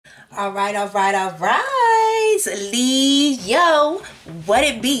All right. Leo, what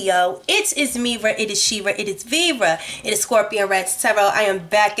it be, yo? It is Mira, it is Shira, it is Vera, it is ScorpionReddz Tarot. I am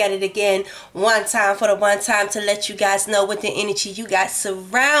back at it again, one time to let you guys know what the energy you got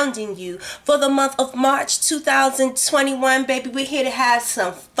surrounding you for the month of March 2021, baby. We're here to have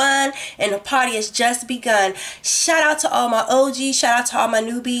some fun, and the party has just begun. Shout out to all my OGs, shout out to all my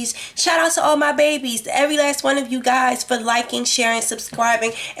newbies, shout out to all my babies, to every last one of you guys for liking, sharing,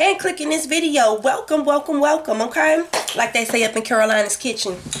 subscribing, and clicking this video. Welcome, okay? Like they say up in Carolina's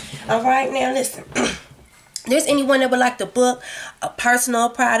kitchen. All right, now listen. There's anyone that would like to book a personal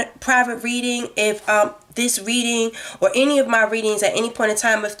private reading, if this reading or any of my readings at any point in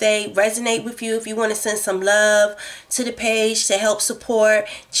time, if they resonate with you, if you want to send some love to the page to help support,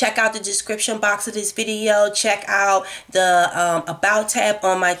 check out the description box of this video. Check out the about tab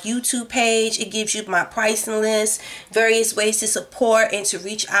on my YouTube page. It gives you my pricing list, various ways to support and to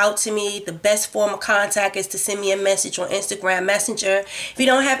reach out to me. The best form of contact is to send me a message on Instagram Messenger. If you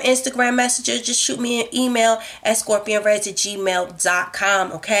don't have Instagram Messenger, just shoot me an email at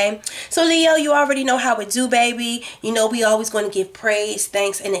scorpionreddztarot@gmail.com. okay? So Leo, you already know how we do, baby. You know we always going to give praise,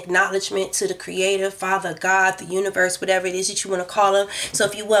 thanks, and acknowledgement to the Creator, Father, God, the universe, whatever it is that you want to call Him. So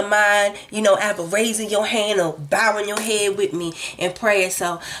if you wouldn't mind, ever raising your hand or bowing your head with me in prayer.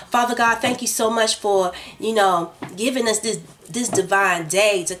 So Father God, thank you so much for giving us this divine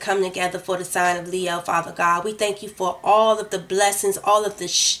day to come together for the sign of Leo. Father God, we thank you for all of the blessings, all of the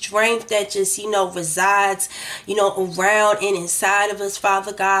strength that just resides around and inside of us.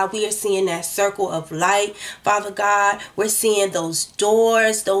 Father God, we are seeing that circle of light. Father God, we're seeing those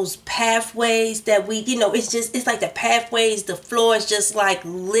doors, those pathways that we it's like the pathways, the floor is just like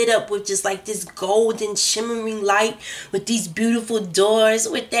lit up with just like this golden shimmering light, with these beautiful doors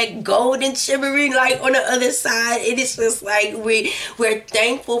with that golden shimmering light on the other side. It is just like we're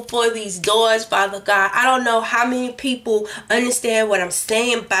thankful for these doors, Father God. I don't know how many people understand what I'm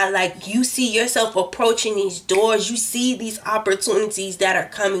saying by like you see yourself approaching these doors. You see these opportunities that are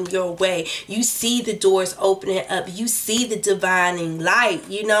coming your way. You see the doors opening up. You see the divining light.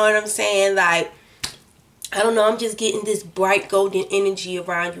 You know what I'm saying? Like, I don't know, I'm just getting this bright golden energy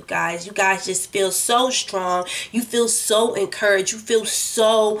around you guys. You guys just feel so strong. You feel so encouraged. You feel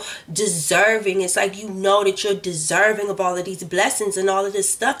so deserving. It's like you know that you're deserving of all of these blessings and all of this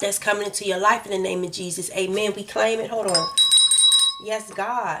stuff that's coming into your life in the name of Jesus. Amen. We claim it. Hold on. Yes,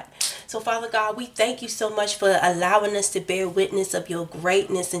 God. So, Father God, we thank you so much for allowing us to bear witness of your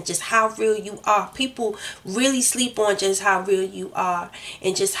greatness and just how real you are. People really sleep on just how real you are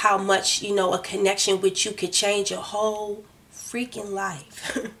and just how much, a connection with you could change your whole freaking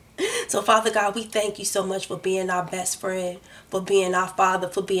life. So, Father God, we thank you so much for being our best friend, for being our Father,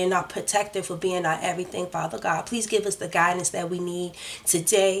 for being our protector, for being our everything, Father God. Please give us the guidance that we need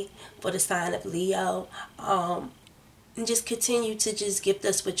today for the sign of Leo. And just continue to just gift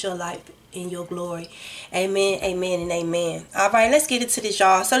us with your life in your glory. Amen, amen, and amen. All right, let's get into this,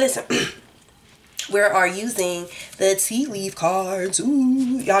 y'all. So listen, we are using the tea leaf cards.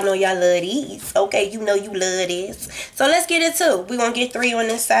 Ooh, y'all know y'all love these. Okay, you know you love this. So let's get into it. We're going to get 3 on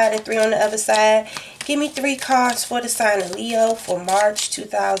this side and 3 on the other side. Give me 3 cards for the sign of Leo for March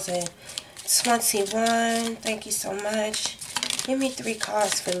 2021. Thank you so much. Give me 3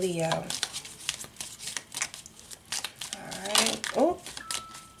 cards for Leo. Oh,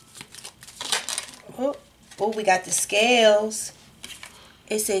 we got the scales.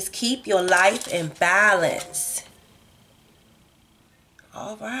 It says keep your life in balance.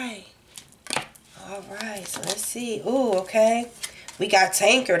 All right, so let's see. Oh, okay, we got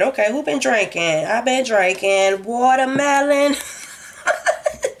tankard. Okay, who been drinking? I've been drinking watermelon.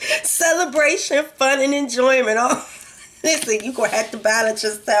 Celebration, fun, and enjoyment. Oh, listen, you gonna have to balance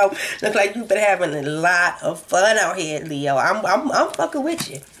yourself. Look like you've been having a lot of fun out here, Leo. I'm fucking with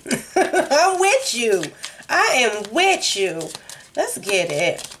you. I'm with you. I am with you. Let's get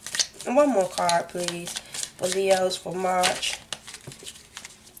it. One more card, please, for Leos for March.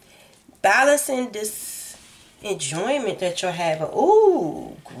 Balancing this enjoyment that you're having.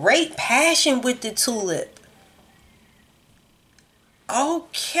 Ooh, great passion with the tulip.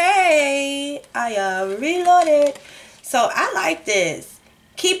 Okay, I reloaded. So I like this.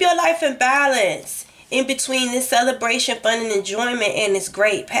 Keep your life in balance in between this celebration, fun, and enjoyment and this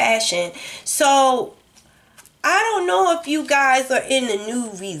great passion. So I don't know if you guys are in a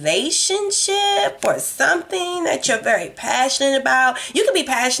new relationship or something that you're very passionate about. You could be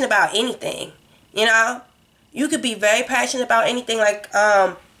passionate about anything, You could be very passionate about anything. Like,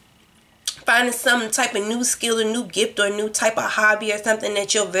 for finding some type of new skill, a new gift, or a new type of hobby or something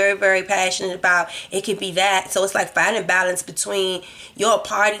that you're very, very passionate about. It could be that. So it's like finding balance between your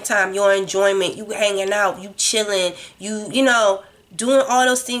party time, your enjoyment, you hanging out, you chilling, you know, doing all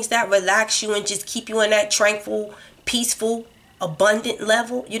those things that relax you and just keep you in that tranquil, peaceful, abundant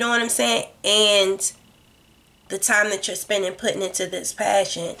level. You know what I'm saying? And the time that you're spending putting into this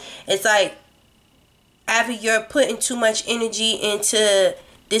passion. It's like either you're putting too much energy into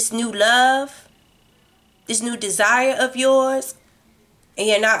this new love, this new desire of yours, and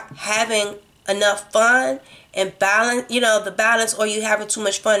you're not having enough fun and balance, you know, the balance, or you're having too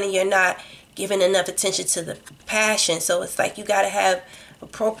much fun and you're not giving enough attention to the passion. So it's like you got to have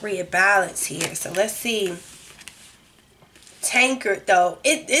appropriate balance here. So let's see. Tankard, though,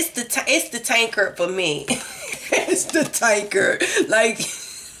 it's the tankard for me. It's the tankard. Like,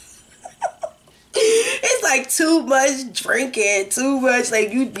 it's like too much drinking, too much,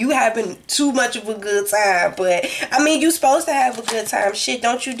 like you having too much of a good time. But I mean, you supposed to have a good time. Shit,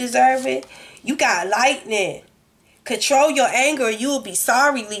 don't you deserve it? You got lightning. Control your anger, or you will be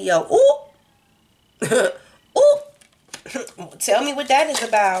sorry, Leo. Ooh. Ooh. Tell me what that is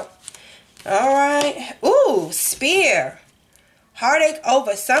about. All right. Ooh, spear. Heartache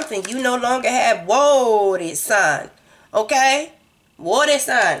over something you no longer have. Whoa, this son. Okay? Whoa, this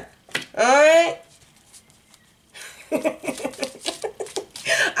son. Alright?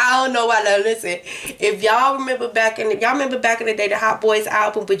 I don't know why. Now listen, if y'all remember back in the day, the Hot Boys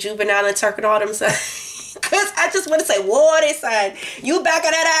album with Juvenile and Turk and all them sons. Cause I just want to say, whoa, this son. You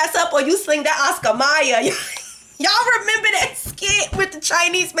backing that ass up, or you sling that Oscar Mayer. Y'all remember that skit with the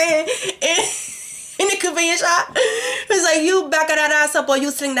Chinese man in the convenience shop? It's like, you back of that ass up, or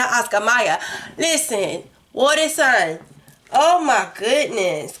you sing that Oscar Mayer. Listen, what is son? Oh my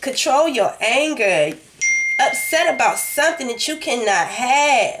goodness. Control your anger. Upset about something that you cannot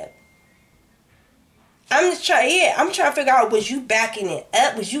have. I'm trying to figure out, was you backing it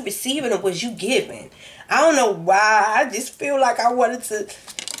up? Was you receiving, or was you giving? I don't know why. I just feel like I wanted to.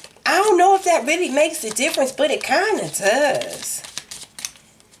 I don't know if that really makes a difference, but it kind of does.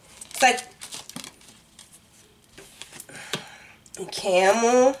 It's like a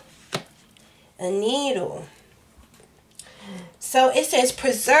camel, a needle. So it says,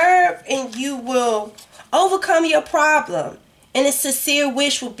 preserve and you will overcome your problem, and a sincere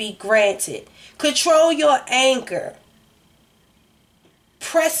wish will be granted. Control your anger.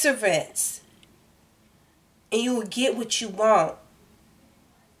 Perseverance, and you will get what you want.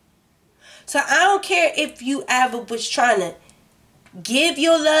 So I don't care if you ever was trying to give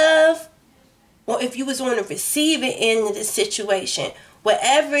your love, or if you was on the receiving end of the situation.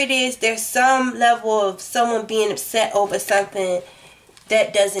 Whatever it is, there's some level of someone being upset over something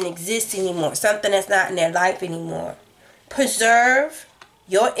that doesn't exist anymore. Something that's not in their life anymore. Preserve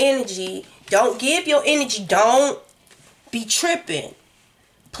your energy. Don't give your energy. Don't be tripping.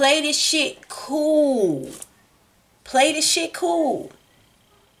 Play this shit cool. Play this shit cool.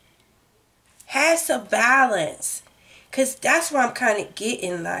 Have some balance. Because that's what I'm kind of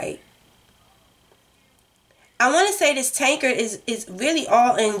getting, like. I want to say this tankard is really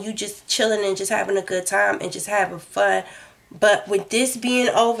all in you just chilling and just having a good time and just having fun. But with this being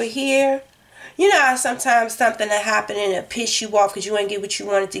over here, you know how sometimes something that happened and it piss you off because you ain't get what you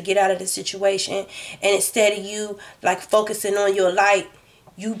wanted to get out of the situation. And instead of you, like, focusing on your light,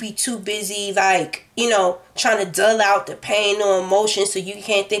 you be too busy, like, you know, trying to dull out the pain or emotion so you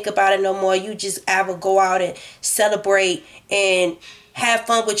can't think about it no more. You just ever go out and celebrate and have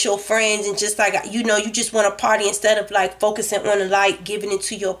fun with your friends, and just like, you know, you just want to party instead of like focusing on the light, giving it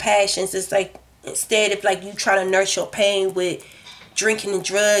to your passions. It's like, instead of like you trying to nurse your pain with drinking and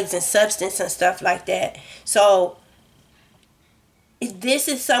drugs and substance and stuff like that. So if this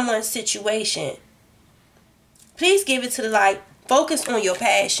is someone's situation, please give it to the light. Focus on your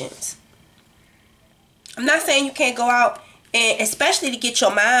passions. I'm not saying you can't go out, and especially to get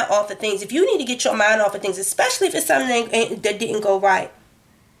your mind off of things. If you need to get your mind off of things, especially if it's something that didn't go right.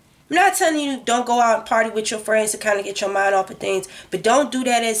 I'm not telling you don't go out and party with your friends to kind of get your mind off of things. But don't do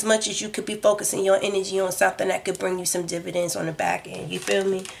that as much as you could be focusing your energy on something that could bring you some dividends on the back end. You feel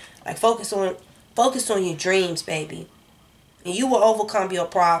me? Like, focus on your dreams, baby. And you will overcome your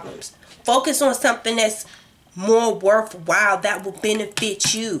problems. Focus on something that's more worthwhile, that will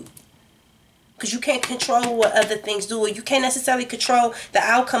benefit you. Because you can't control what other things do. Or you can't necessarily control the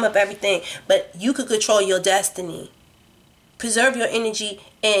outcome of everything. But you could control your destiny. Preserve your energy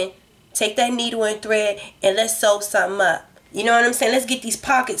and take that needle and thread and let's sew something up. You know what I'm saying? Let's get these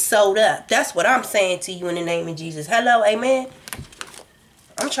pockets sewed up. That's what I'm saying to you in the name of Jesus. Hello, amen.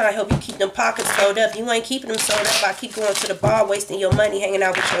 I'm trying to help you keep them pockets filled up. You ain't keeping them filled up by keep going to the bar, wasting your money, hanging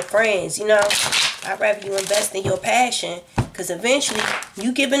out with your friends, you know. I'd rather you invest in your passion, because eventually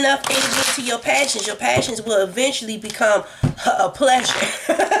you give enough energy to your passions will eventually become a pleasure.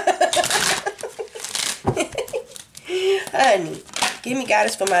 Honey, give me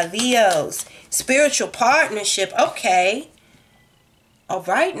guidance for my Leos. Spiritual partnership. Okay. All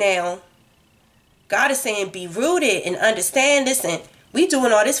right now. God is saying be rooted and understand this, and we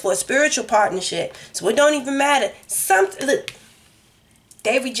doing all this for a spiritual partnership. So it don't even matter. Look,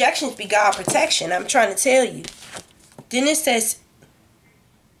 their rejections be God protection. I'm trying to tell you. Then it says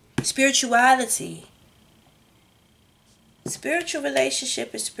spirituality. Spiritual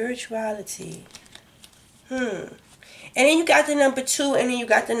relationship is spirituality. And then you got the number 2, and then you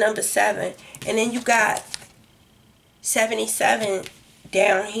got the number 7. And then you got 77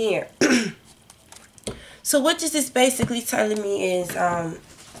 down here. So what this is basically telling me is, I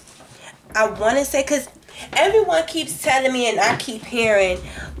want to say, because everyone keeps telling me, and I keep hearing,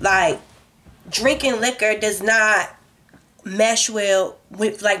 like, drinking liquor does not mesh well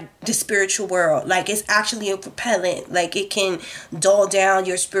with, like, the spiritual world. Like, it's actually a propellant. Like, it can dull down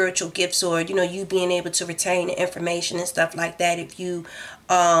your spiritual gifts, or, you know, you being able to retain the information and stuff like that if you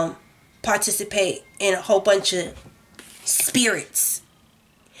participate in a whole bunch of spirits.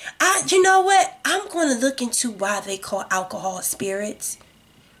 You know what? I'm going to look into why they call alcohol spirits.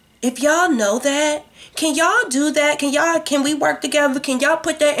 If y'all know that, can y'all do that? Can we work together? Can y'all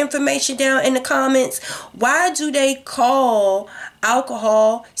put that information down in the comments? Why do they call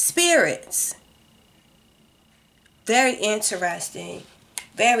alcohol spirits? Very interesting.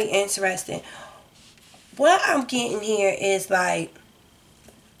 Very interesting. What I'm getting here is like,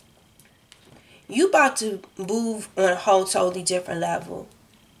 you about to move on a whole totally different level.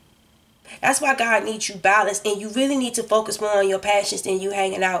 That's why God needs you balanced, and you really need to focus more on your passions than you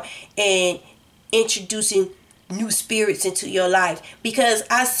hanging out and introducing new spirits into your life. Because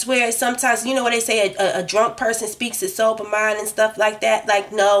I swear, sometimes, you know what they say, a drunk person speaks a sober mind and stuff like that.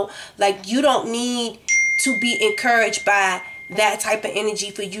 Like, no, like, you don't need to be encouraged by that type of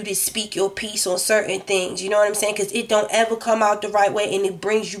energy for you to speak your piece on certain things. You know what I'm saying? Because it don't ever come out the right way, and it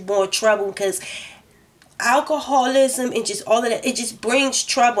brings you more trouble. Because alcoholism and just all of that, it just brings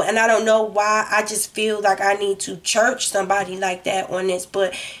trouble. And I don't know why. I just feel like I need to church somebody like that on this.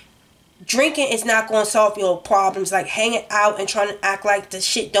 But drinking is not going to solve your problems. Like, hanging out and trying to act like the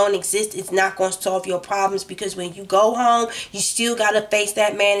shit don't exist is not going to solve your problems. Because when you go home, you still got to face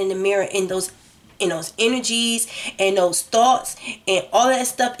that man in the mirror, and those energies and those thoughts and all that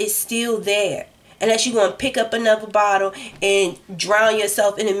stuff is still there. Unless you're going to pick up another bottle and drown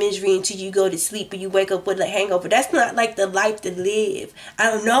yourself in the misery until you go to sleep and you wake up with a hangover. That's not like the life to live.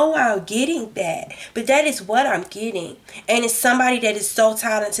 I don't know how I'm getting that, but that is what I'm getting. And it's somebody that is so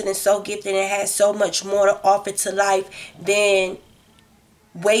talented and so gifted and has so much more to offer to life than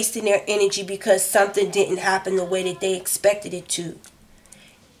wasting their energy because something didn't happen the way that they expected it to.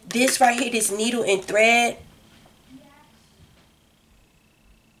 This right here, this needle and thread,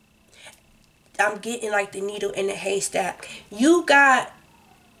 I'm getting like the needle in the haystack. You got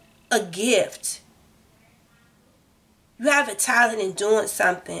a gift. You have a talent in doing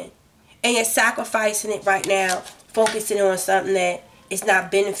something, and you're sacrificing it right now, focusing on something that is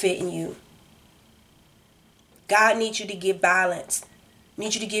not benefiting you. God needs you to give balance.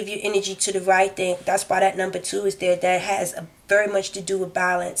 Needs you to give your energy to the right thing. That's why that number 2 is there. That has very much to do with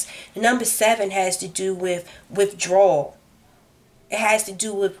balance. The number 7 has to do with withdrawal. It has to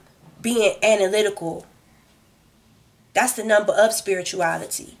do with being analytical. That's the number of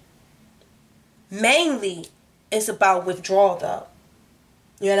spirituality. Mainly, it's about withdrawal, though.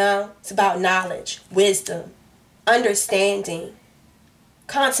 You know? It's about knowledge, wisdom, understanding,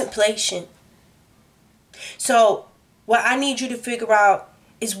 contemplation. So, what I need you to figure out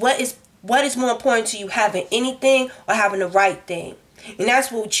is what is more important to you, having anything or having the right thing. And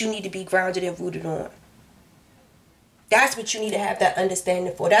that's what you need to be grounded and rooted on. That's what you need to have that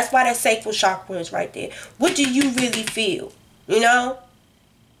understanding for. That's why that sacral chakra is right there. What do you really feel? You know?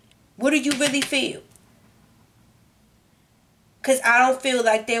 What do you really feel? Because I don't feel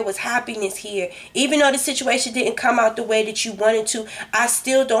like there was happiness here. Even though the situation didn't come out the way that you wanted to, I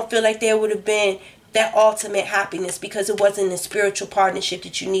still don't feel like there would have been that ultimate happiness, because it wasn't a spiritual partnership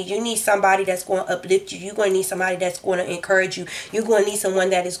that you need. You need somebody that's going to uplift you. You're going to need somebody that's going to encourage you. You're going to need someone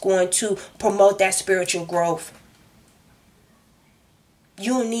that is going to promote that spiritual growth.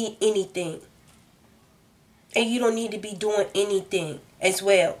 You don't need anything. And you don't need to be doing anything as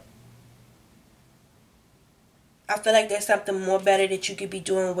well. I feel like there's something more better that you could be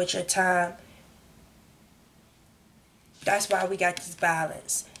doing with your time. That's why we got this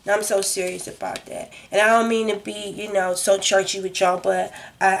balance. And I'm so serious about that. And I don't mean to be, you know, so churchy with y'all, but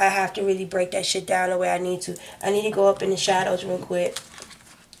I have to really break that shit down the way I need to. I need to go up in the shadows real quick.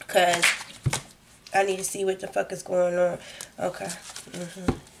 Because I need to see what the fuck is going on. Okay.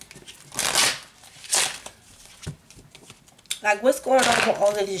 Like, what's going on with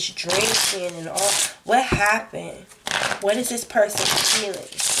all of this drinking and all? What happened? What is this person feeling?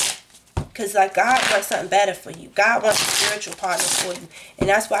 Because, like, God wants something better for you. God wants a spiritual partner for you. And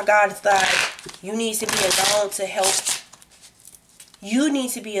that's why God is like, you need to be alone to help. You need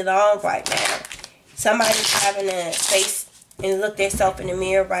to be alone right now. Somebody's having to face and look themselves in the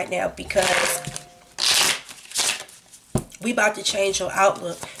mirror right now, because we about to change your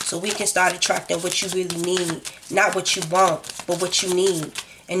outlook so we can start attracting what you really need. Not what you want, but what you need.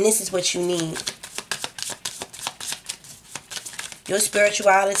 And this is what you need. Your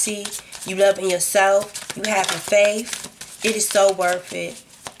spirituality, you loving yourself, you having faith. It is so worth it.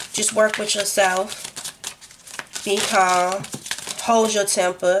 Just work with yourself. Be calm. Hold your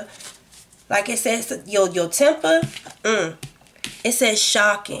temper. Like it says, your temper, it says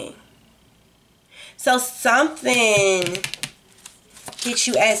shocking. So something hits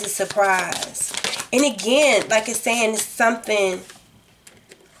you as a surprise. And again, like it's saying, it's something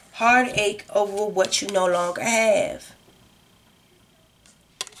heartache over what you no longer have.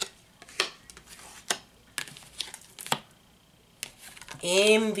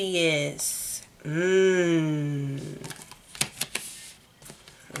 Envious.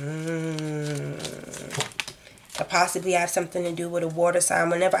 Could possibly have something to do with a water sign.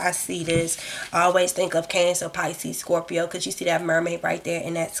 Whenever I see this, I always think of Cancer, Pisces, Scorpio, because you see that mermaid right there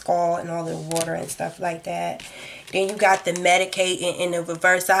in that skull and all the water and stuff like that. Then you got the medicating in the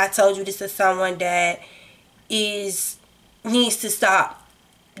reverse. I told you this is someone that needs to stop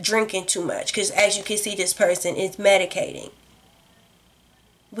drinking too much, because as you can see, this person is medicating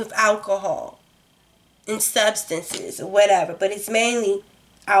with alcohol and substances or whatever, but it's mainly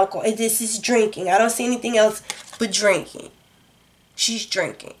alcohol. This is drinking. I don't see anything else but drinking. She's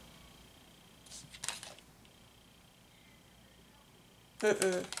drinking.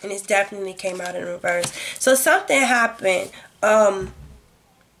 And it's definitely came out in reverse. So something happened.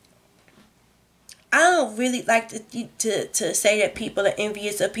 I don't really like to say that people are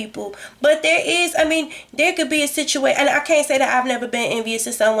envious of people, but there is, I mean, there could be a situation, and I can't say that I've never been envious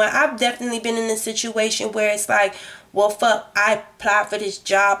of someone. I've definitely been in a situation where it's like, well, fuck, I applied for this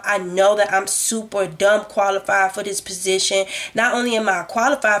job. I know that I'm super dumb qualified for this position. Not only am I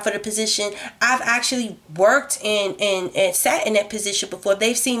qualified for the position, I've actually worked and sat in that position before.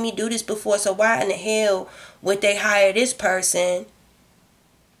 They've seen me do this before, so why in the hell would they hire this person?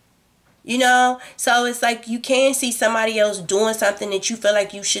 You know, so it's like you can see somebody else doing something that you feel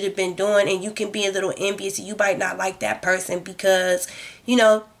like you should have been doing, and you can be a little envious. You might not like that person because, you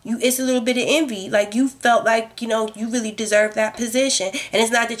know, it's a little bit of envy. Like you felt like, you know, you really deserve that position. And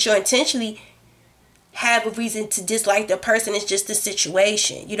it's not that you intentionally have a reason to dislike the person. It's just the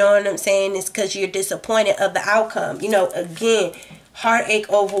situation. You know what I'm saying? It's because you're disappointed of the outcome. You know, again, heartache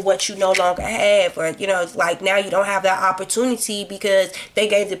over what you no longer have, or you know, it's like now you don't have that opportunity because they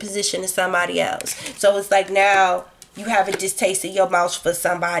gave the position to somebody else. So it's like now you have a distaste in your mouth for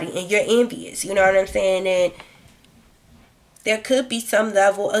somebody and you're envious. You know what I'm saying? And there could be some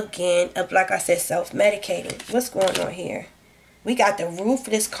level again of, like I said, self-medicating. What's going on here? We got the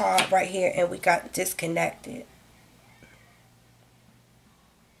ruthless card right here, and we got disconnected.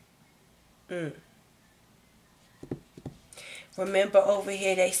 Remember over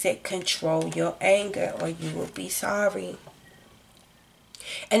here they said control your anger or you will be sorry.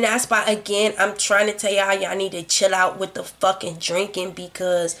 And that's why, again, I'm trying to tell y'all need to chill out with the fucking drinking,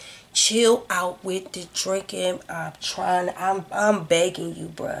 because chill out with the drinking. I'm begging you,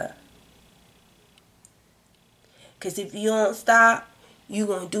 bruh. Because if you don't stop, you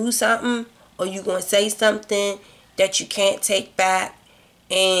going to do something or you going to say something that you can't take back,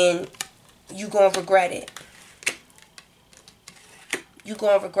 and you going to regret it. You're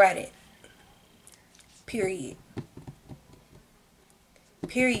going to regret it. Period.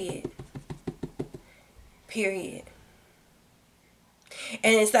 Period. Period.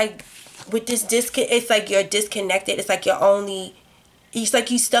 And it's like, with this it's like you're disconnected. It's like it's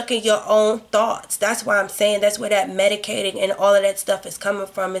like you stuck in your own thoughts. That's why I'm saying that's where that medicating and all of that stuff is coming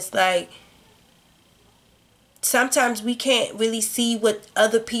from. It's like, sometimes we can't really see what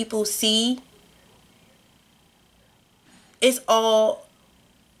other people see. It's all...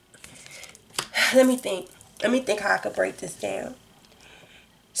 Let me think how I could break this down.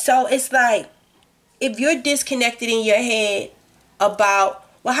 So it's like, if you're disconnected in your head about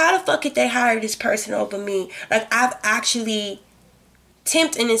Well, how the fuck could they hire this person over me? Like, I've actually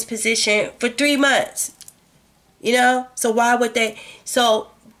temped in this position for 3 months. You know? So why would they? So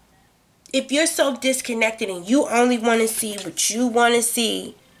if you're so disconnected and you only want to see what you want to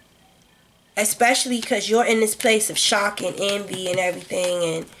see, especially because you're in this place of shock and envy and everything,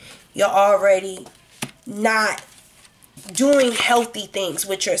 and you're already not doing healthy things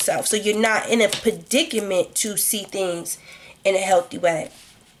with yourself, so you're not in a predicament to see things in a healthy way.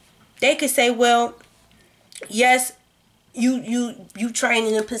 They could say, well, yes, you trained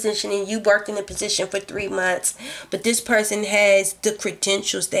in a position and you worked in a position for 3 months, but this person has the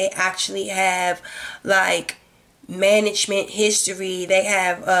credentials. They actually have like management history. They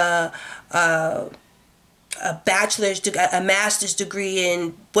have a bachelor's degree, a master's degree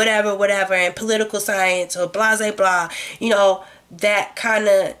in whatever, in political science or blah, blah, blah. You know, that kind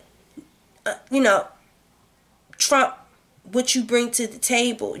of, trump what you bring to the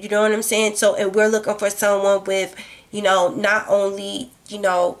table. You know what I'm saying? So, and we're looking for someone with, not only,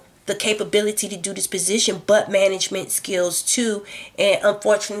 the capability to do this position, but management skills too. And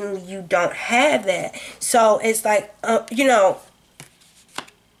unfortunately, you don't have that. So it's like,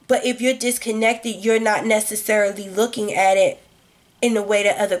 but if you're disconnected, you're not necessarily looking at it in the way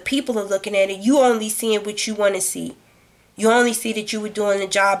that other people are looking at it. You only seeing what you want to see. You only see that you were doing the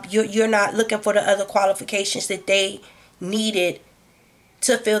job. You're not looking for the other qualifications that they needed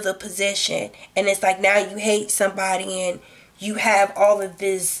to fill the position. And it's like now you hate somebody and you have all of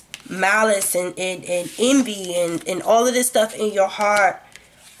this malice and envy and all of this stuff in your heart.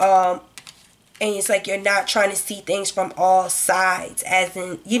 And it's like you're not trying to see things from all sides, as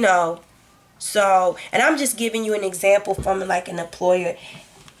in, So, and I'm just giving you an example from like an employer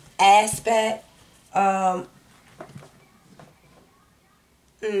aspect. I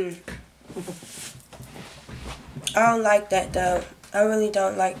don't like that though. I really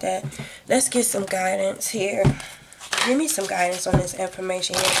don't like that. Let's get some guidance here. Give me some guidance on this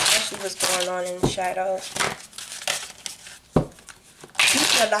information here, especially what's going on in the shadows.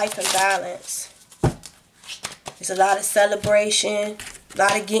 Keep your life in balance. There's a lot of celebration, a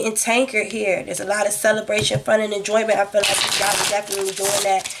lot of getting tankered here. There's a lot of celebration, fun, and enjoyment. I feel like you guys are definitely doing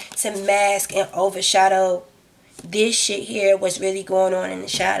that to mask and overshadow this shit here, what's really going on in the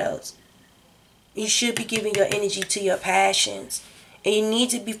shadows. You should be giving your energy to your passions. And you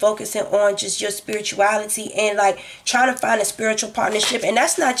need to be focusing on just your spirituality and like trying to find a spiritual partnership. And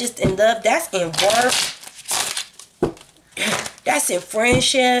that's not just in love, that's in work. That's in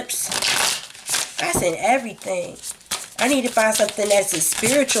friendships. That's in everything. I need to find something that's a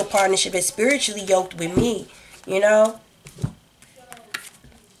spiritual partnership, that's spiritually yoked with me,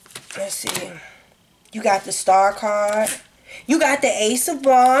 Let's see. You got the Star card. You got the Ace of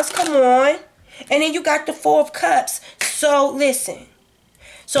Wands. Come on. And then you got the Four of Cups. So, listen.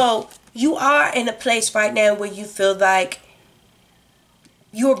 So, you are in a place right now where you feel like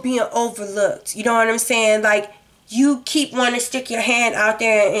you're being overlooked. You know what I'm saying? Like, you keep wanting to stick your hand out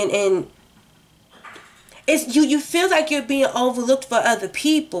there and it's you feel like you're being overlooked for other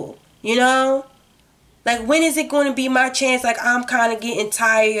people, Like, when is it going to be my chance? Like, I'm kind of getting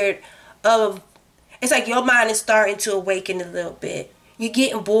tired of... It's like your mind is starting to awaken a little bit. You're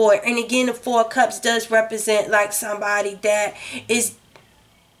getting bored. And again, the Four of Cups does represent like somebody that is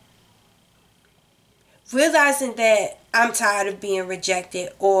realizing that I'm tired of being rejected,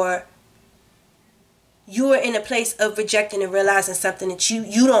 or you're in a place of rejecting and realizing something that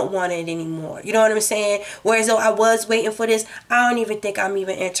you don't want it anymore. You know what I'm saying? Whereas though I was waiting for this, I don't even think I'm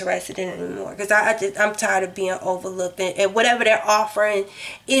even interested in it anymore. Because I'm tired of being overlooked. And whatever they're offering,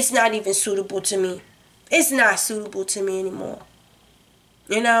 it's not even suitable to me. It's not suitable to me anymore.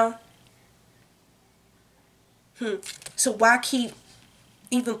 So why keep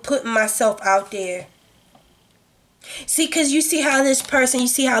even putting myself out there? See, because you see how this person, you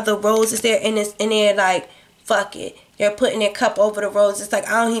see how the rose is there and they're like, fuck it. They're putting their cup over the rose. It's like,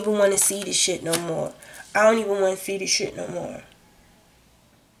 I don't even want to see this shit no more. I don't even want to see this shit no more.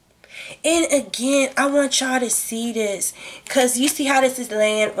 And again, I want y'all to see this. Because you see how this is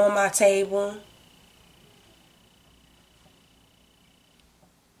laying on my table?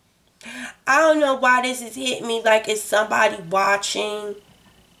 I don't know why this is hitting me like it's somebody watching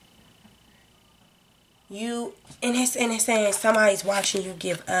you, and it's saying somebody's watching you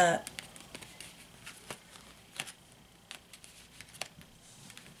give up.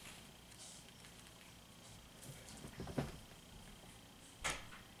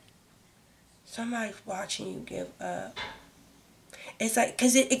 Somebody's watching you give up. It's like,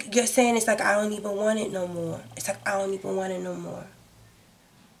 because you're saying it's like, I don't even want it no more. It's like, I don't even want it no more.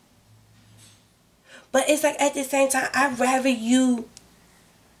 But it's like, at the same time, I'd rather you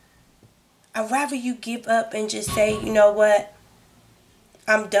I'd rather you give up and just say, you know what,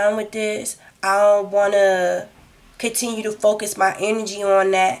 I'm done with this. I don't want to continue to focus my energy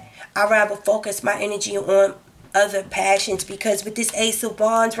on that. I'd rather focus my energy on other passions, because with this Ace of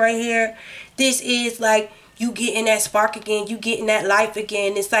Wands right here, this is like you getting that spark again, you getting that life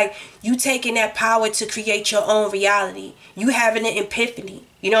again. It's like you taking that power to create your own reality. You having an epiphany.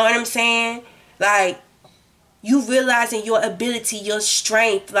 You know what I'm saying? Like, you realizing your ability, your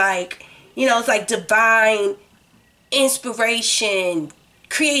strength, like, you know, it's like divine inspiration,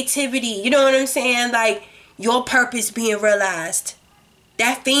 creativity, you know what I'm saying? Like, your purpose being realized.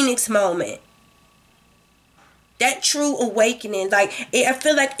 That Phoenix moment. That true awakening. Like, I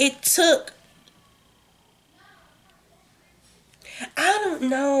feel like it took, I don't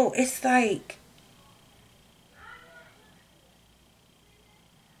know, it's like,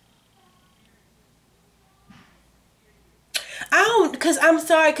 because I'm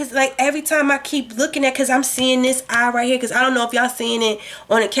sorry, because like every time I keep looking at, because I'm seeing this eye right here, because I don't know if y'all seeing it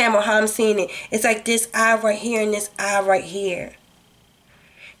on the camera, how I'm seeing it. It's like this eye right here and this eye right here.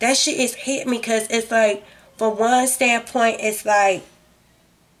 That shit is hit me, because it's like, from one standpoint, it's like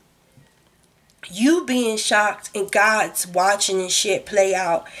you being shocked and God's watching this shit play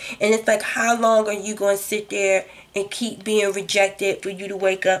out. And it's like, how long are you going to sit there and keep being rejected for you to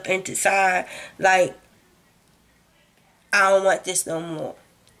wake up and decide, like, I don't want this no more.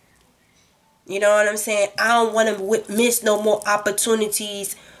 You know what I'm saying? I don't want to miss no more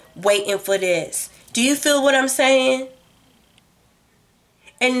opportunities waiting for this. Do you feel what I'm saying?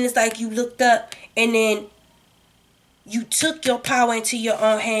 And it's like you looked up and then you took your power into your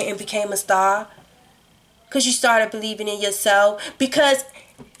own hand and became a star. Because you started believing in yourself. Because,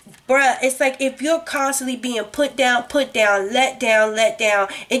 bruh, it's like if you're constantly being put down, let down,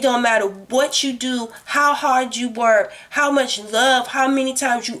 it don't matter what you do, how hard you work, how much love, how many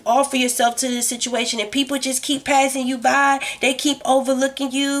times you offer yourself to this situation, and people just keep passing you by, they keep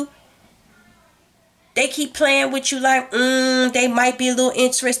overlooking you, they keep playing with you like, they might be a little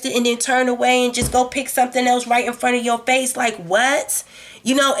interested, and then turn away and just go pick something else right in front of your face. Like, what?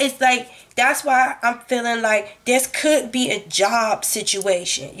 You know, it's like, that's why I'm feeling like this could be a job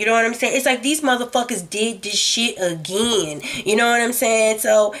situation. You know what I'm saying? It's like these motherfuckers did this shit again. You know what I'm saying?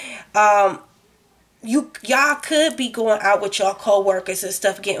 So, y'all could be going out with y'all co-workers and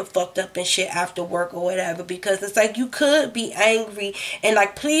stuff, getting fucked up and shit after work or whatever, because it's like you could be angry and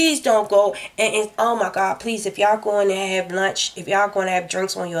like, please don't go and oh my God, please, if y'all going to have lunch, if y'all going to have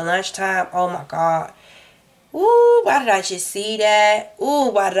drinks on your lunchtime, oh my God. Ooh, why did I just see that? Ooh,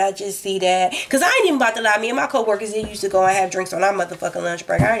 why did I just see that? Because I ain't even about to lie. Me and my co-workers, they used to go and have drinks on our motherfucking lunch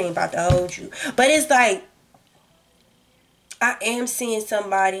break. I ain't even about to hold you. But it's like, I am seeing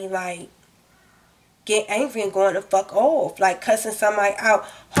somebody like get angry and going to fuck off. Like cussing somebody out.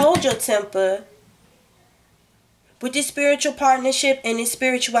 Hold your temper. With this spiritual partnership and this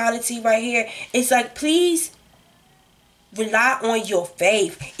spirituality right here, it's like, please rely on your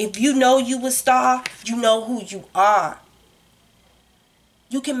faith. If you know you a star, you know who you are.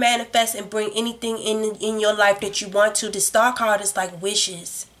 You can manifest and bring anything in your life that you want to. The star card is like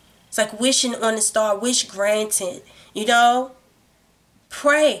wishes. It's like wishing on the star, wish granted. You know?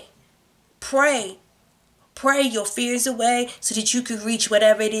 Pray. Pray. Pray your fears away so that you can reach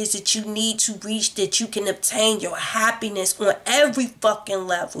whatever it is that you need to reach, that you can obtain your happiness on every fucking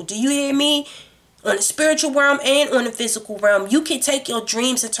level. Do you hear me? On the spiritual realm and on the physical realm. You can take your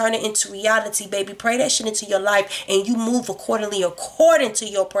dreams and turn it into reality, baby. Pray that shit into your life and you move accordingly according to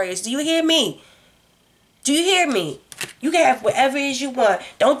your prayers. Do you hear me? Do you hear me? You can have whatever it is you want.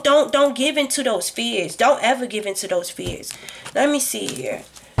 Don't give in to those fears. Don't ever give in to those fears. Let me see here.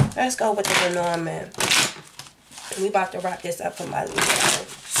 Let's go with the Lenormand. We about to wrap this up for my Leo.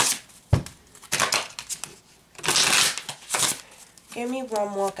 Give me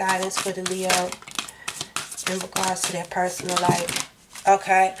one more guidance for the Leo in regards to their personal life.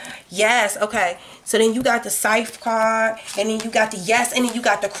 Okay. Yes. Okay. So then you got the Scythe card. And then you got the Yes. And then you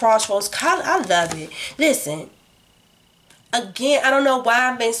got the Crossroads card. I love it. Listen. Again, I don't know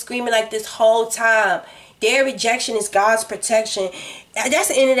why I've been screaming like this whole time. Their rejection is God's protection. That's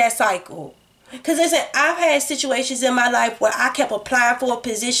the end of that cycle. Because listen, I've had situations in my life where I kept applying for a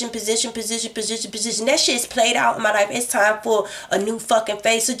position. That shit's played out in my life. It's time for a new fucking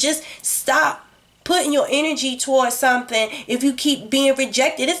phase. So just stop putting your energy towards something. If you keep being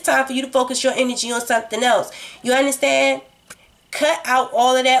rejected, it's time for you to focus your energy on something else. You understand? Cut out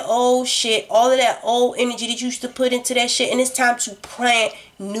all of that old shit, all of that old energy that you used to put into that shit. And it's time to plant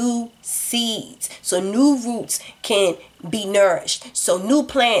new seeds so new roots can be nourished, so new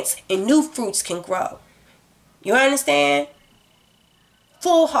plants and new fruits can grow. You understand?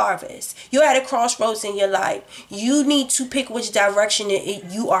 full harvest. You're at a crossroads in your life. You need to pick which direction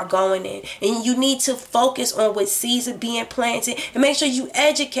you are going in. And you need to focus on what seeds are being planted. And make sure you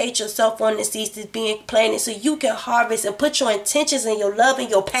educate yourself on the seeds that's being planted so you can harvest and put your intentions and your love and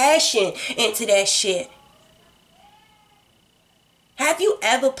your passion into that shit. Have you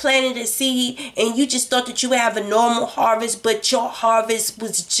ever planted a seed and you just thought that you would have a normal harvest, but your harvest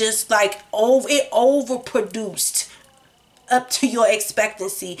was just like it overproduced up to your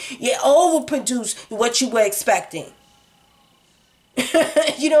expectancy? It overproduced what you were expecting.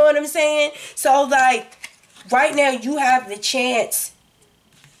 You know what I'm saying? So like right now you have the chance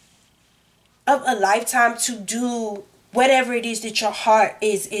of a lifetime to do whatever it is that your heart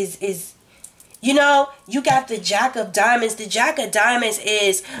is. You know, you got the Jack of Diamonds. The Jack of Diamonds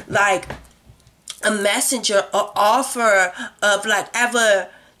is like a messenger, an offer of like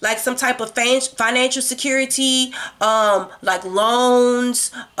some type of financial security, like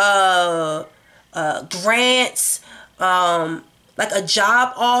loans, grants, like a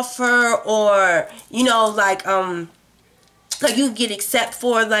job offer, or you know, like you get accept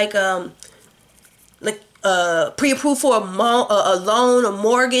for pre-approved for a loan, a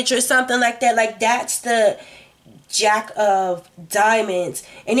mortgage, or something like that. Like that's the Jack of Diamonds.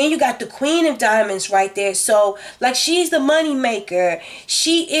 And then you got the Queen of Diamonds right there. So like she's the money maker.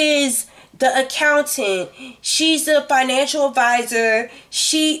 She is the accountant. She's the financial advisor.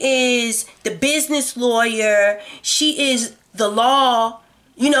 She is the business lawyer. She is the law.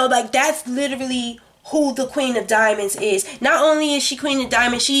 You know, like that's literally who the Queen of Diamonds is. Not only is she Queen of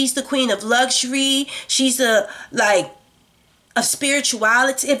Diamonds, she's the Queen of Luxury. She's of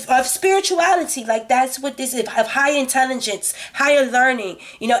spirituality. Like that's what this is. Of high intelligence, higher learning,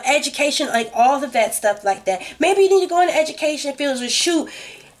 you know, education, like all of that stuff like that. Maybe you need to go into education fields or shoot.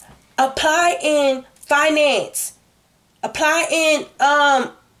 Apply in finance. Apply in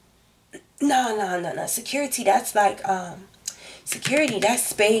no. Security, that's like security, that's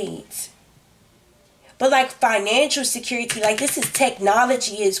spades. But like financial security, like this is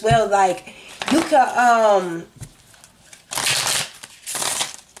technology as well. Like you could I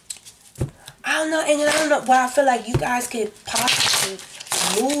don't know, and I don't know why I feel like you guys could possibly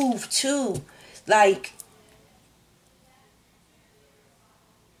move to. Like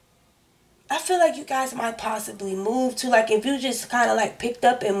I feel like you guys might possibly move to, like if you just kind of like picked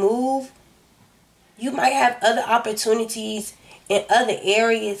up and move, you might have other opportunities in other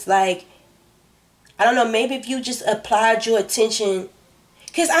areas. Like I don't know, maybe if you just applied your attention,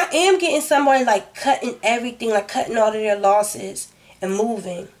 because I am getting somebody like cutting everything, like cutting all of their losses and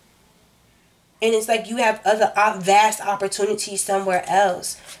moving. And it's like you have other vast opportunities somewhere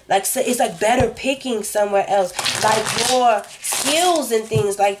else. Like so it's like better picking somewhere else. Like your skills and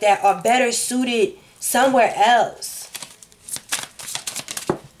things like that are better suited somewhere else.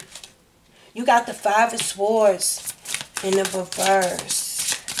 You got the Five of Swords in the reverse.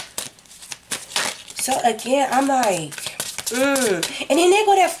 So again, I'm like, and then they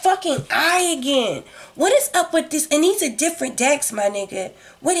go that fucking eye again. What is up with this? And these are different decks, my nigga.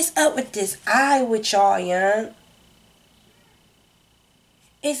 What is up with this eye with y'all, young?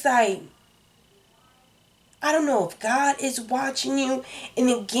 It's like, I don't know if God is watching you. And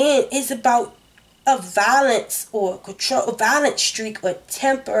again, it's about a violence or control, a violent streak or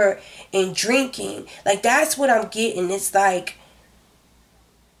temper and drinking. Like that's what I'm getting. It's like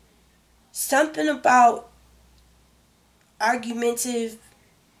something about argumentative,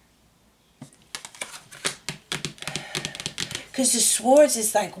 because the swords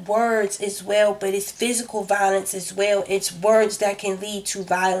is like words as well, but it's physical violence as well. It's words that can lead to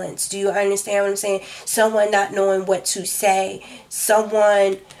violence. Do you understand what I'm saying? Someone not knowing what to say,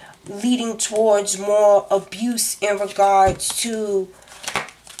 someone leading towards more abuse in regards to,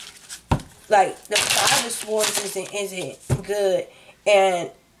 like, the Five of Swords isn't good.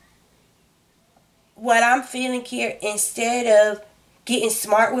 And what I'm feeling here, instead of getting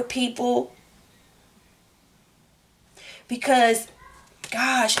smart with people, because,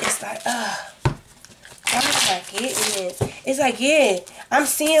 gosh, it's like, I'm not getting this. It's like, yeah, I'm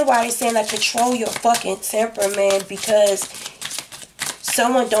seeing why they're saying, like, control your fucking temper, man, because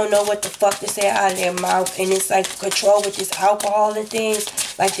someone don't know what the fuck to say out of their mouth, and it's like control with this alcohol and things.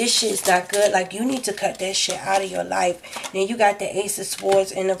 Like, this shit's not good. Like, you need to cut that shit out of your life. Then you got the Ace of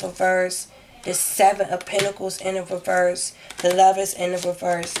Swords in the reverse, the Seven of Pentacles in the reverse, the Lovers in the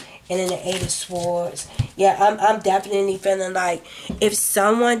reverse, and then the Eight of Swords. Yeah, I'm definitely feeling like if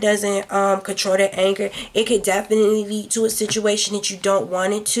someone doesn't control their anger, it could definitely lead to a situation that you don't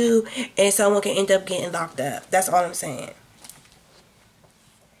want it to, and someone can end up getting locked up. That's all I'm saying.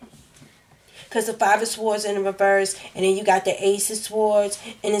 Because the 5 of Swords in the reverse, and then you got the Ace of Swords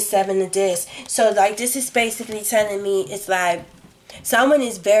and the 7 of Discs. So like this is basically telling me it's like someone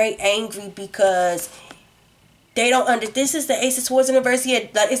is very angry because they don't this is the Ace of Swords in the reverse. Yeah,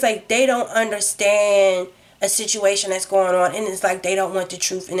 it's like they don't understand a situation that's going on, and it's like they don't want the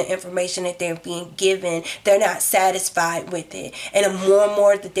truth and the information that they're being given. They're not satisfied with it, and the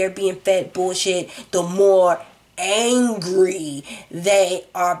more that they're being fed bullshit, the more angry they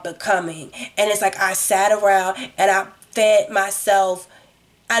are becoming. And it's like I sat around and I fed myself,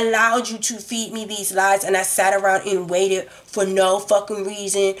 allowed you to feed me these lies, and I sat around and waited for no fucking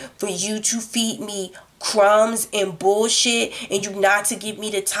reason for you to feed me crumbs and bullshit, and you not to give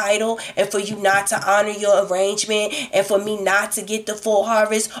me the title, and for you not to honor your arrangement, and for me not to get the full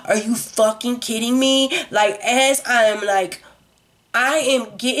harvest. Are you fucking kidding me? Like, as I'm like,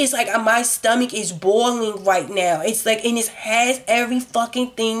 it's like my stomach is boiling right now. It's like, and it has every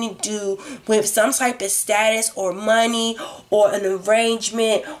fucking thing to do with some type of status or money or an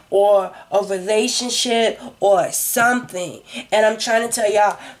arrangement or a relationship or something. And I'm trying to tell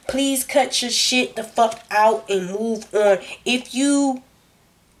y'all, please cut your shit the fuck out and move on. If you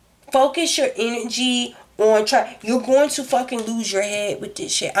focus your energy on you're going to fucking lose your head with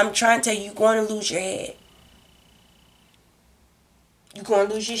this shit. I'm trying to tell you, you're going to lose your head. You're going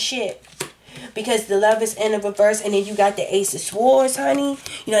to lose your shit. Because the Love is in the reverse, and then you got the Ace of Swords, honey.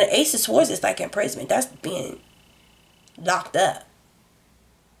 You know, the Ace of Swords is like imprisonment. That's being locked up.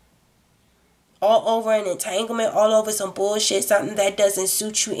 All over an entanglement, all over some bullshit, something that doesn't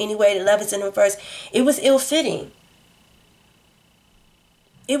suit you anyway. The Love is in the reverse. It was ill-fitting.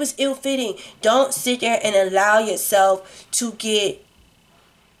 It was ill-fitting. Don't sit there and allow yourself to get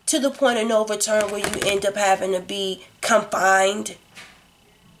to the point of no return where you end up having to be confined.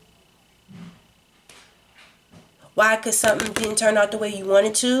 Why? Because something didn't turn out the way you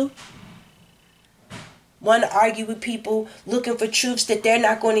wanted to. Want to argue with people looking for truths that they're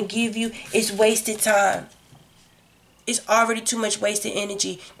not going to give you. It's wasted time. It's already too much wasted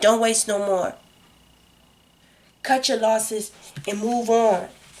energy. Don't waste no more. Cut your losses and move on.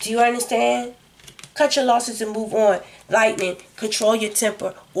 Do you understand? Cut your losses and move on. Lightning, control your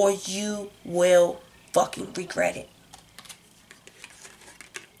temper or you will fucking regret it.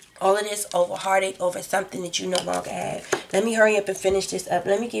 All of this over heartache, over something that you no longer have. Let me hurry up and finish this up.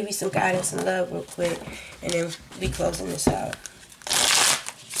 Let me give you some guidance and love real quick. And then be closing this out.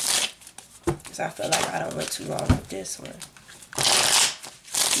 Because I feel like I don't went too long with this one.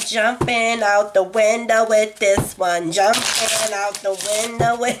 Jumping out the window with this one. Jumping out the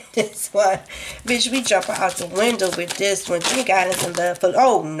window with this one. Bitch, we jumping out the window with this one. Give me guidance and love.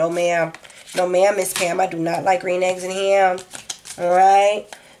 Oh, no ma'am. No ma'am, Miss Pam. I do not like green eggs and ham.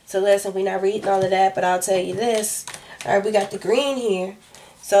 Alright? So listen, we're not reading all of that, but I'll tell you this. Alright, we got the green here.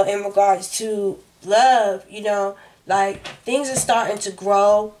 So in regards to love, you know, like things are starting to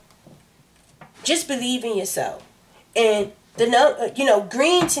grow. Just believe in yourself. And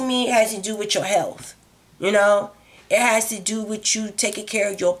green to me has to do with your health. You know, it has to do with you taking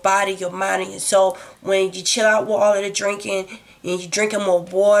care of your body, your mind, and your soul. When you chill out with all of the drinking and you're drinking more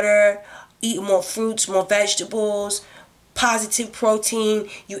water, eating more fruits, more vegetables, positive protein,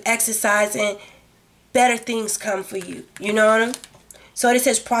 you exercising, better things come for you. You know what I mean? So it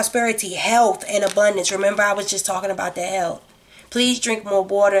says prosperity, health, and abundance. Remember, I was just talking about the health. Please drink more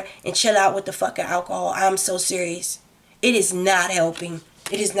water and chill out with the fucking alcohol. I'm so serious. It is not helping.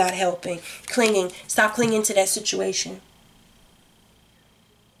 It is not helping. Clinging. Stop clinging to that situation.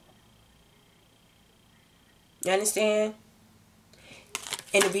 You understand?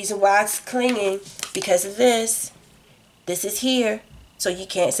 And the reason why it's clinging, because of this. This is here. So you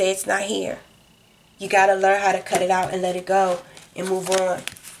can't say it's not here. You got to learn how to cut it out and let it go and move on.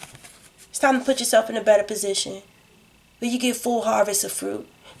 It's time to put yourself in a better position where you get full harvest of fruit.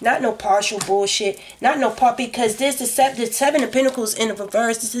 Not no partial bullshit. Not no part, because this the 7 of Pentacles in the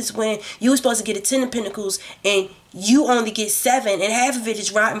reverse. This is when you were supposed to get a 10 of Pentacles and you only get 7 and half of it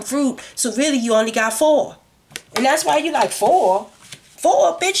is rotten fruit. So really you only got 4. And that's why you like 4.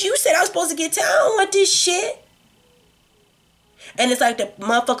 4, bitch, you said I was supposed to get 10. I don't want this shit. And it's like the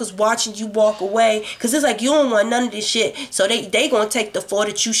motherfuckers watching you walk away. Because it's like you don't want none of this shit. So they going to take the 4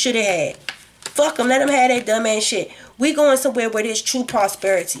 that you should have had. Fuck them. Let them have that dumb ass shit. We going somewhere where there's true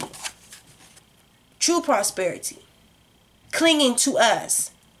prosperity. True prosperity. Clinging to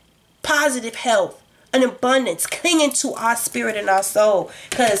us. Positive health. An abundance. Clinging to our spirit and our soul.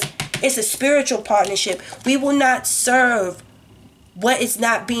 Because it's a spiritual partnership. We will not serve what is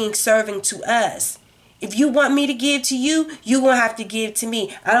not being serving to us. If you want me to give to you, you gonna have to give to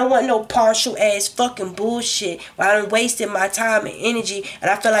me. I don't want no partial ass fucking bullshit where I done wasted my time and energy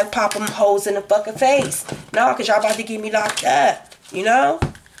and I feel like popping holes in the fucking face. No, because y'all about to get me locked up. You know?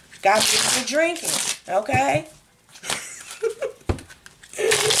 Got me for drinking. Okay?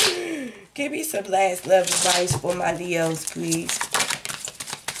 Give me some last love advice for my Leos, please.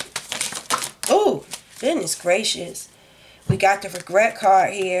 Oh, goodness gracious. We got the regret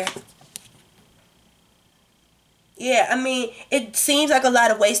card here. Yeah, I mean, it seems like a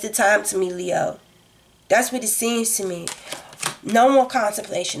lot of wasted time to me, Leo. That's what it seems to me. No more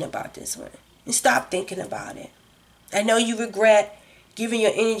contemplation about this one. And stop thinking about it. I know you regret giving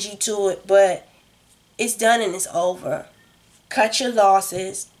your energy to it, but it's done and it's over. Cut your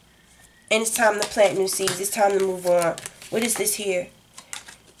losses. And it's time to plant new seeds. It's time to move on. What is this here?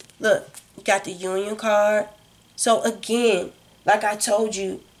 Look, you got the Union card. So again, like I told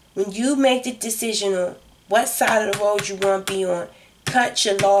you, when you make the decision on what side of the road you want to be on, cut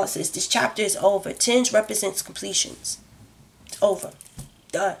your losses. This chapter is over. Tens represents completions. It's over.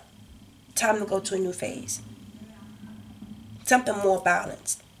 Done. Time to go to a new phase. Something more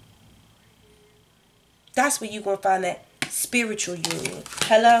balanced. That's where you're going to find that spiritual union.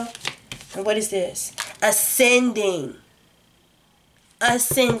 Hello? And what is this? Ascending.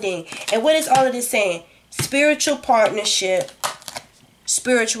 Ascending. And what is all of this saying? Spiritual partnership.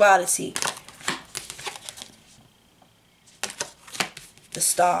 Spirituality. The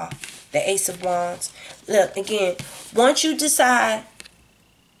Star, the Ace of Wands. Look, again, once you decide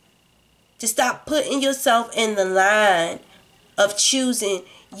to stop putting yourself in the line of choosing,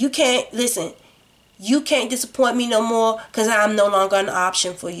 you can't, listen, you can't disappoint me no more because I'm no longer an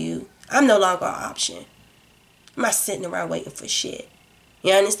option for you. I'm no longer an option. I'm not sitting around waiting for shit.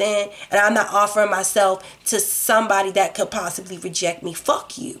 You understand? And I'm not offering myself to somebody that could possibly reject me.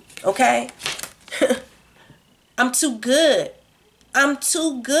 Fuck you, okay? I'm too good. I'm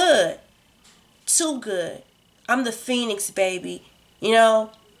too good. Too good. I'm the Phoenix, baby. You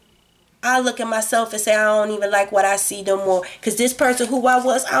know? I look at myself and say I don't even like what I see no more. Because this person who I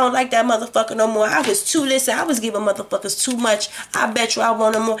was, I don't like that motherfucker no more. I was I was giving motherfuckers too much. I bet you I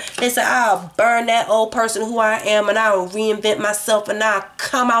want no more. Listen, I'll burn that old person who I am and I'll reinvent myself and I'll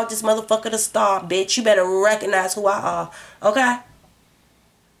come out this motherfucker the star, bitch. You better recognize who I are. Okay?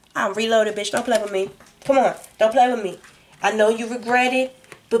 I'm reloaded, bitch. Don't play with me. Come on. Don't play with me. I know you regret it,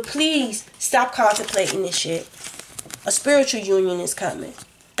 but please stop contemplating this shit. A spiritual union is coming.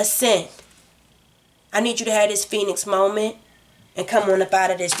 Ascend. I need you to have this Phoenix moment and come on up out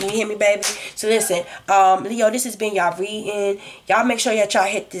of this. Do you hear me, baby? So listen, Leo, this has been y'all reading. Y'all make sure y'all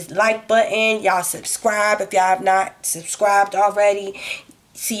hit this like button. Y'all subscribe if y'all have not subscribed already.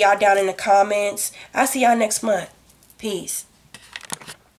 See y'all down in the comments. I'll see y'all next month. Peace.